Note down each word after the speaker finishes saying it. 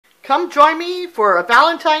Come join me for a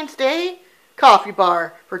Valentine's Day coffee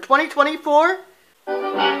bar for 2024.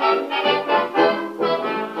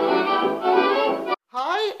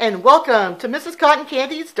 Hi, and welcome to Mrs. Cotton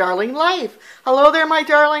Candy's Darling Life. Hello there, my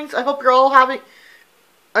darlings. I hope you're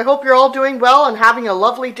all doing well and having a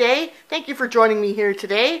lovely day. Thank you for joining me here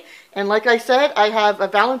today. And like I said, I have a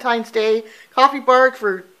Valentine's Day coffee bar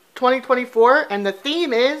for 2024, and the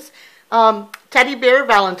theme is Teddy Bear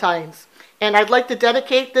Valentines. And I'd like to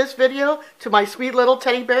dedicate this video to my sweet little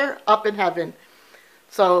teddy bear up in heaven.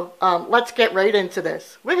 So let's get right into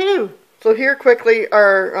this. Woohoo! So here quickly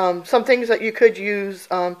are some things that you could use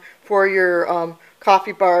for your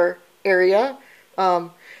coffee bar area.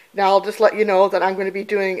 Now I'll just let you know that I'm going to be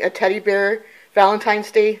doing a teddy bear Valentine's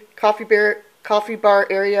Day coffee bar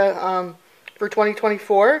area for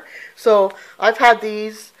 2024. So I've had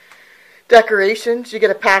these decorations. You get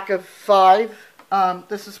a pack of 5.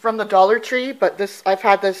 This is from the Dollar Tree, but I've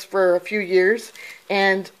had this for a few years,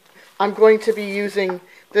 and I'm going to be using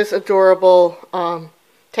this adorable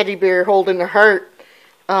teddy bear holding a heart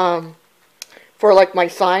for like my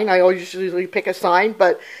sign. I always usually pick a sign,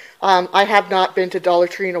 but I have not been to Dollar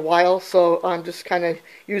Tree in a while, so I'm just kind of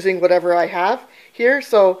using whatever I have here.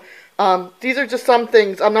 So these are just some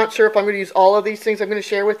things. I'm not sure if I'm going to use all of these things I'm going to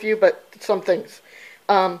share with you, but some things.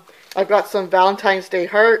 I've got some Valentine's Day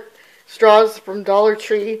heart straws from Dollar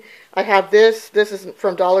Tree. I have this. This isn't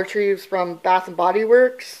from Dollar Tree. It's from Bath and Body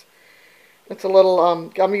Works. It's a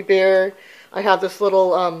little gummy bear. I have this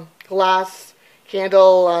little glass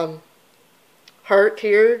candle heart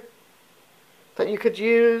here that you could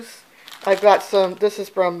use. I've got some, this is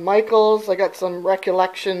from Michael's. I got some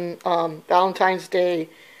Recollection Valentine's Day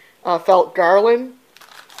felt garland.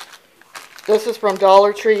 This is from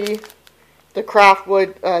Dollar Tree. The craft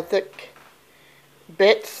wood thick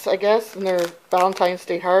bits, I guess, and they're Valentine's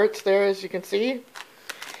Day hearts there, as you can see.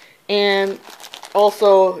 And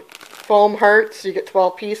also foam hearts. You get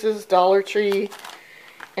 12 pieces, Dollar Tree.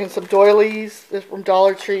 And some doilies. This is from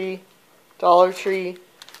Dollar Tree.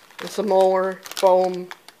 And some more foam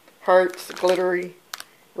hearts, glittery,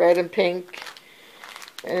 red and pink.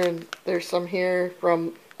 And there's some here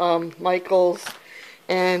from Michael's.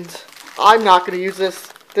 And I'm not going to use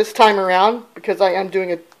this time around because I am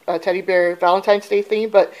doing a teddy bear Valentine's Day theme,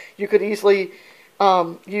 but you could easily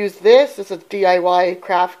use this. It's a DIY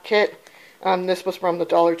craft kit. This was from the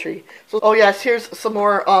Dollar Tree. So, oh yes, here's some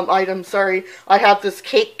more items. Sorry, I have this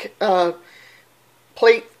cake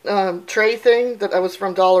plate tray thing that was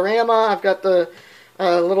from Dollarama. I've got the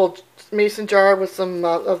little mason jar with some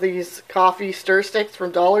of these coffee stir sticks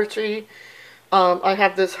from Dollar Tree. I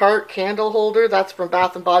have this heart candle holder. That's from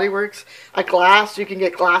Bath and Body Works. A glass. You can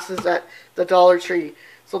get glasses at the Dollar Tree.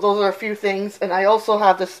 So those are a few things. And I also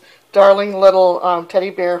have this darling little teddy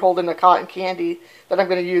bear holding a cotton candy that I'm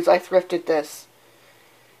going to use. I thrifted this.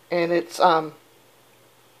 And it's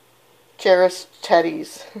Cherished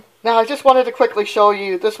Teddies. Now I just wanted to quickly show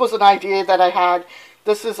you. This was an idea that I had.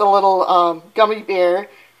 This is a little gummy bear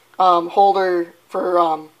holder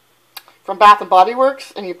for from Bath and Body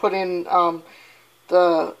Works. And you put in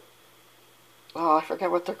I forget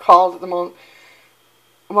what they're called at the moment,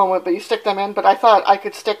 but you stick them in. But I thought I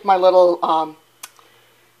could stick my little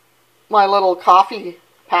coffee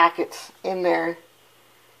packets in there.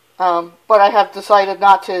 But I have decided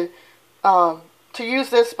not to use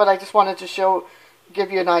this. But I just wanted to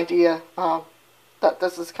give you an idea that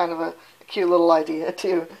this is kind of a cute little idea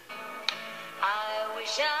too. I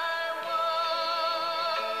wish I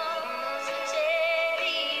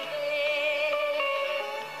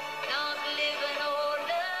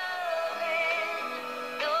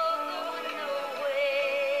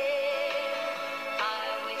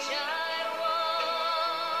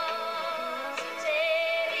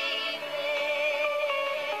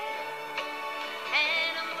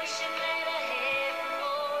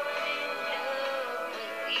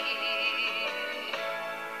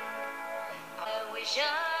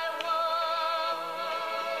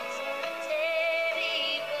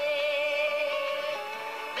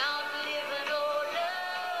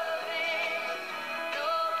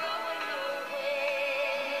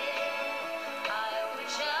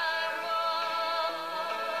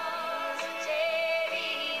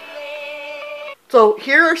So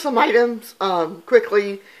here are some items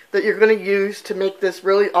quickly that you're going to use to make this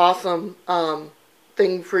really awesome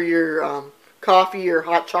thing for your coffee or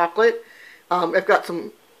hot chocolate. I've got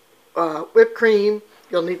some whipped cream.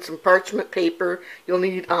 You'll need some parchment paper. You'll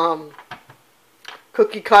need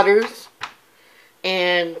cookie cutters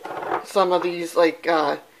and some of these like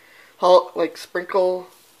sprinkle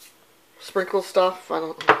stuff. I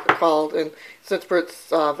don't know what they're called. And since it's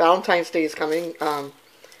Valentine's Day is coming,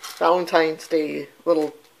 Valentine's Day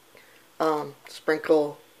little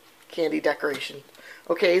sprinkle candy decoration.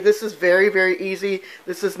 Okay, this is very, very easy.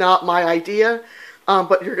 This is not my idea,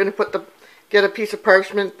 but you're going to get a piece of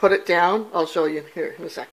parchment, put it down. I'll show you here in a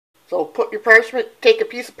second. So put your parchment, take a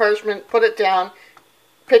piece of parchment, put it down,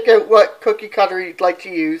 pick out what cookie cutter you'd like to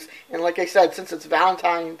use, and like I said, since it's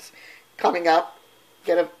Valentine's coming up,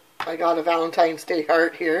 I got a Valentine's Day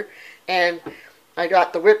heart here, and I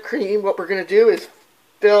got the whipped cream. What we're going to do is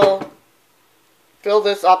fill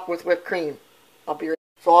this up with whipped cream. I'll be right.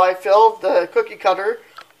 So I filled the cookie cutter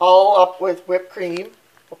all up with whipped cream.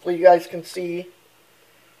 Hopefully you guys can see.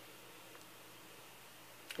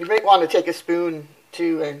 You might want to take a spoon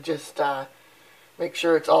too and just make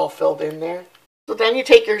sure it's all filled in there. So then you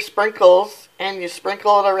take your sprinkles and you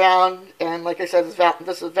sprinkle it around, and like I said,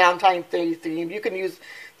 this is Valentine's Day theme. You can use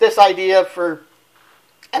this idea for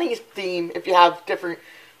any theme if you have different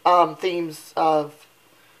themes of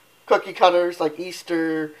cookie cutters, like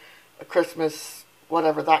Easter, Christmas,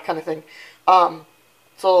 whatever, that kind of thing.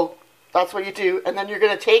 So that's what you do, and then you're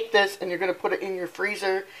going to take this and you're going to put it in your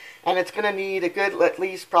freezer, and it's going to need a good at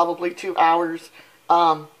least probably 2 hours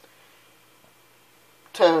to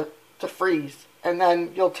freeze. And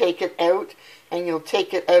then you'll take it out, and you'll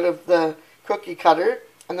take it out of the cookie cutter,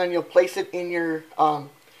 and then you'll place it in your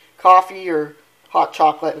coffee or hot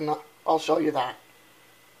chocolate, and I'll show you that.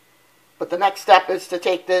 But the next step is to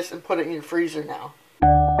take this and put it in your freezer now.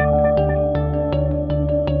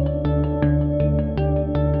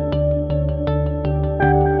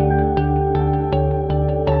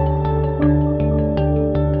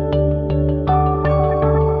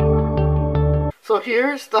 So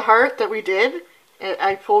here's the heart that we did.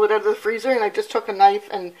 I pulled it out of the freezer, and I just took a knife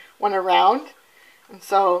and went around. And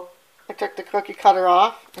so I took the cookie cutter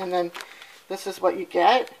off, and then this is what you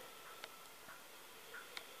get.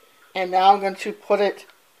 And now I'm going to put it,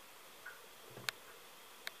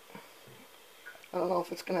 I don't know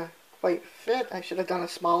if it's going to quite fit. I should have done a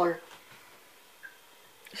smaller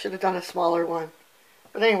one.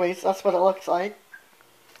 But anyways, that's what it looks like.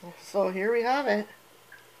 So here we have it.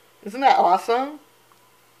 Isn't that awesome?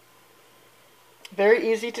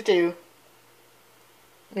 Very easy to do.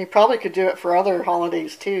 And you probably could do it for other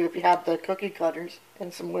holidays too if you have the cookie cutters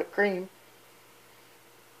and some whipped cream.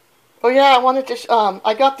 Oh yeah, I wanted to.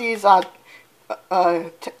 I got these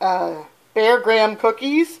Bear Graham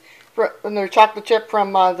cookies, and they're chocolate chip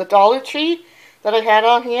from the Dollar Tree that I had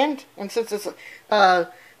on hand. And since it's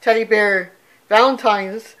Teddy Bear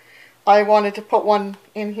Valentine's, I wanted to put one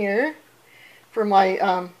in here for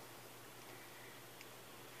my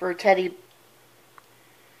for Teddy.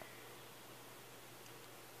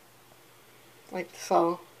 Like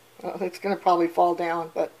so. It's going to probably fall down,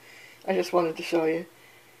 but I just wanted to show you.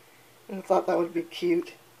 And I thought that would be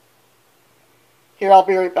cute. Here, I'll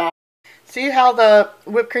be right back. See how the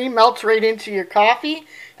whipped cream melts right into your coffee?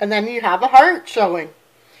 And then you have a heart showing.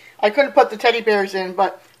 I couldn't put the teddy bears in,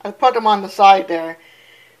 but I put them on the side there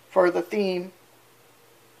for the theme.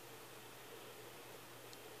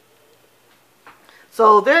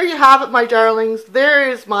 So there you have it, my darlings. There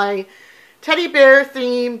is my teddy bear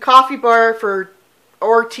theme coffee bar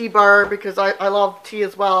or tea bar, because I love tea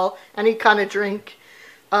as well, any kind of drink.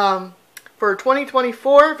 For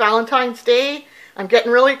 2024 Valentine's Day, I'm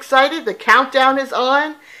getting really excited. The countdown is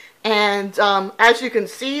on, and as you can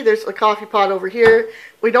see, there's a coffee pot over here.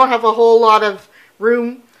 We don't have a whole lot of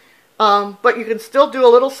room, but you can still do a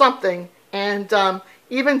little something, and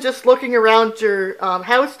even just looking around your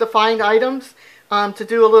house to find items to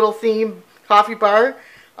do a little theme coffee bar.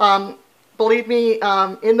 Believe me,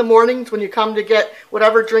 in the mornings when you come to get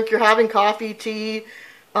whatever drink you're having, coffee, tea,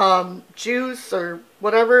 juice, or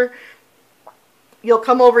whatever, you'll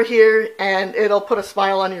come over here and it'll put a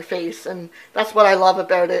smile on your face, and that's what I love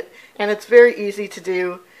about it. And it's very easy to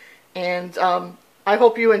do, and I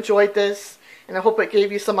hope you enjoyed this, and I hope it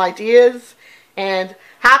gave you some ideas. And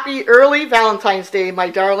happy early Valentine's Day, my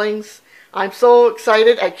darlings. I'm so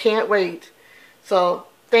excited, I can't wait. So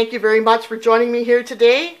thank you very much for joining me here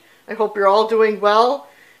today. I hope you're all doing well,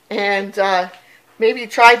 and maybe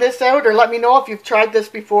try this out, or let me know if you've tried this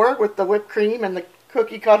before with the whipped cream and the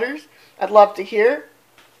cookie cutters. I'd love to hear.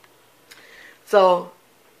 So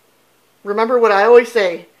remember what I always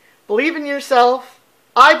say: believe in yourself,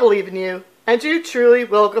 I believe in you, and you truly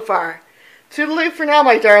will go far. Toodaloo for now,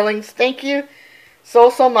 my darlings. Thank you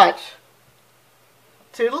so much.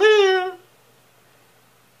 Toodaloo.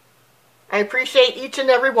 I appreciate each and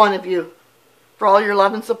every one of you for all your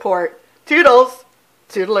love and support. Toodles.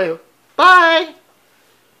 Toodaloo. Bye.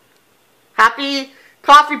 Happy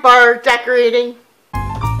coffee bar decorating.